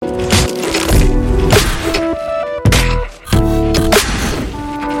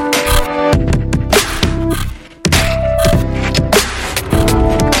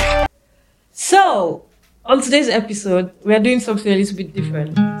On today's episode, we are doing something a little bit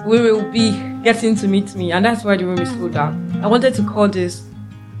different. We will be getting to meet me, and that's why the room is so dark. I wanted to call this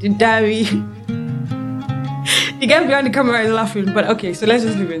the diary. The guy behind the camera is laughing, but okay, so let's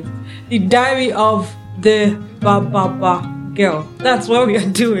just leave it. The diary of the Baba girl. That's what we are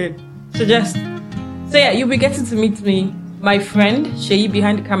doing. So yeah, you'll be getting to meet me. My friend Sheyi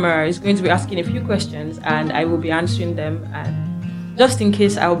behind the camera is going to be asking a few questions, and I will be answering them. And just in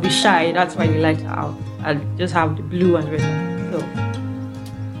case I will be shy, that's why we light her out. I'll just have the blue and red. So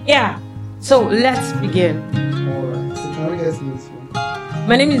yeah. So let's begin. Alright, so can we get to meet you?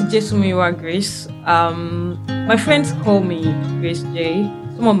 My name is Jesumiwa Grace. My friends call me Grace J.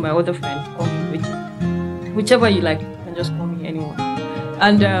 Some of my other friends call me Witchy. Whichever you like, you can just call me anyone.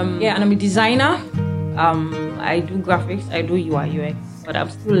 And and I'm a designer. I do graphics, I do UI UX, but I'm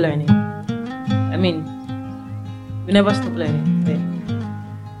still learning. I mean, we never stop learning. Okay.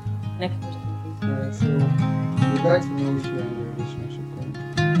 Next question, please. So we'd like to know if you're in a relationship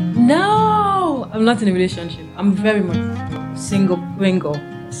currently. No, I'm not in a relationship. I'm very much single.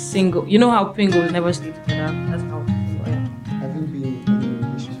 Single. You know how Pringles never stay together? That's how single I am. Have you been in a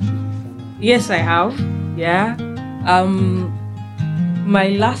relationship before? Yes, I have. Yeah. My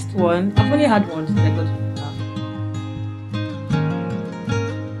last one, I've only had one since I got to Futa.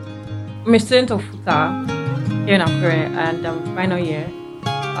 I'm a student of Futa here in Akure, and final year.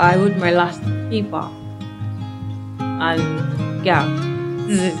 I wrote my last paper. And yeah.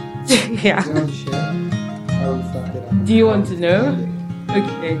 Yeah. Do you want to share how it started? Do you want to know?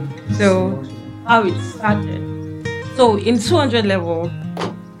 Okay. So how it started. So in 200 level,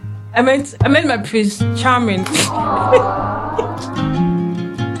 I met my Prince Charming.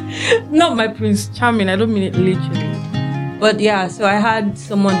 Not my Prince Charming, I don't mean it literally. But yeah, so I had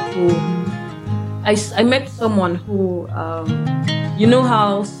someone who I met someone who you know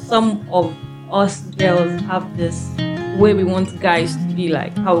how some of us girls have this way we want guys to be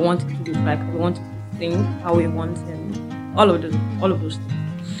like, how we want it to look like, how we want it to think, how we want him, all of those things.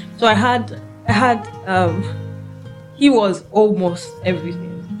 So I had he was almost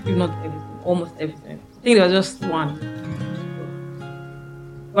everything, if not everything, almost everything. I think there was just one.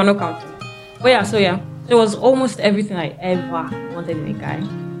 We're not counting. But yeah, so it was almost everything I ever wanted in a guy.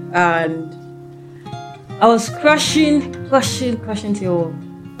 And I was crushing till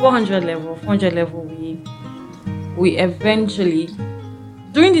 400 level. We eventually,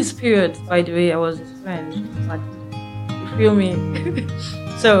 during this period, by the way, I was his friend, but you feel me?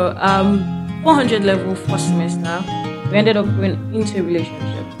 So 400 level, first semester, we ended up going into a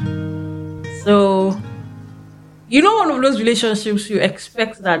relationship. So you know, one of those relationships you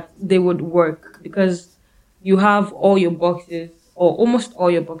expect that they would work because you have all your boxes, or almost all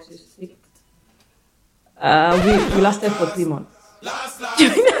your boxes ticked. We lasted for 3 months.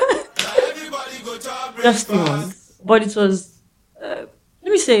 Just 3 months. But it was, let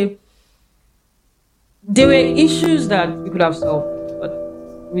me say, there were issues that we could have solved, but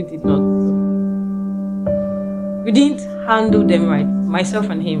we did not. We didn't handle them right, myself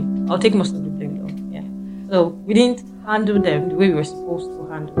and him. I'll take most of the blame though. So we didn't handle them the way we were supposed to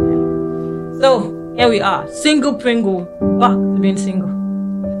handle them. So here we are, single Pringle, back to being single.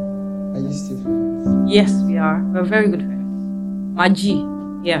 Are you still friends? Yes, we are. We're very good friends. Maji.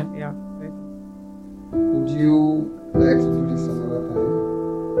 Yeah, we are. Very good. Would you like to do this another time?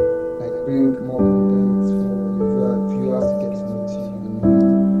 Like bring more content for your viewers to get to know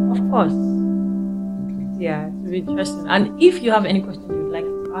you? Of course. Okay. Yeah, it's really interesting. And if you have any questions you'd like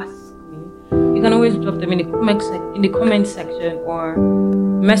to ask, you can always drop them in the comment section, or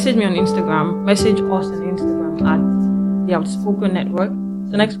message me on Instagram. Message us on Instagram at The Outspoken Network.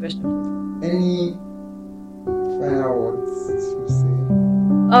 So next question, please. Any final words to say?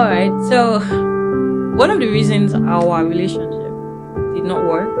 Alright, so one of the reasons our relationship did not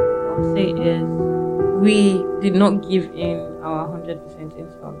work, I would say, is we did not give in our 100%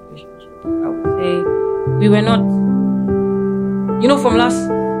 into our relationship. I would say we were not, you know, from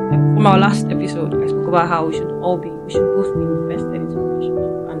our last episode, I spoke about how we should both be invested into a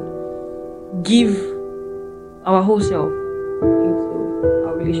relationship and give our whole self into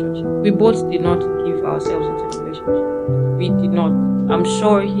our relationship. We both did not give ourselves into the relationship. We did not. I'm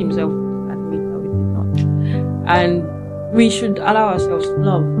sure he himself would admit that we did not. And we should allow ourselves to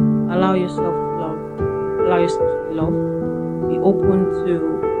love. Allow yourself to love. Allow yourself to be loved. Be open to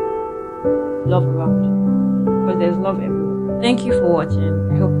love around you. Because there's love everywhere. Thank you for watching.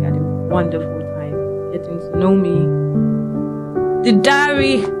 I hope you had a wonderful time getting to know me. The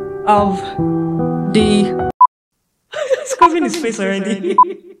diary of the... It's covering his face already.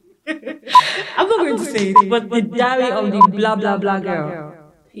 I'm not going to say it, but the diary of the blah blah blah girl.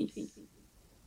 Peace.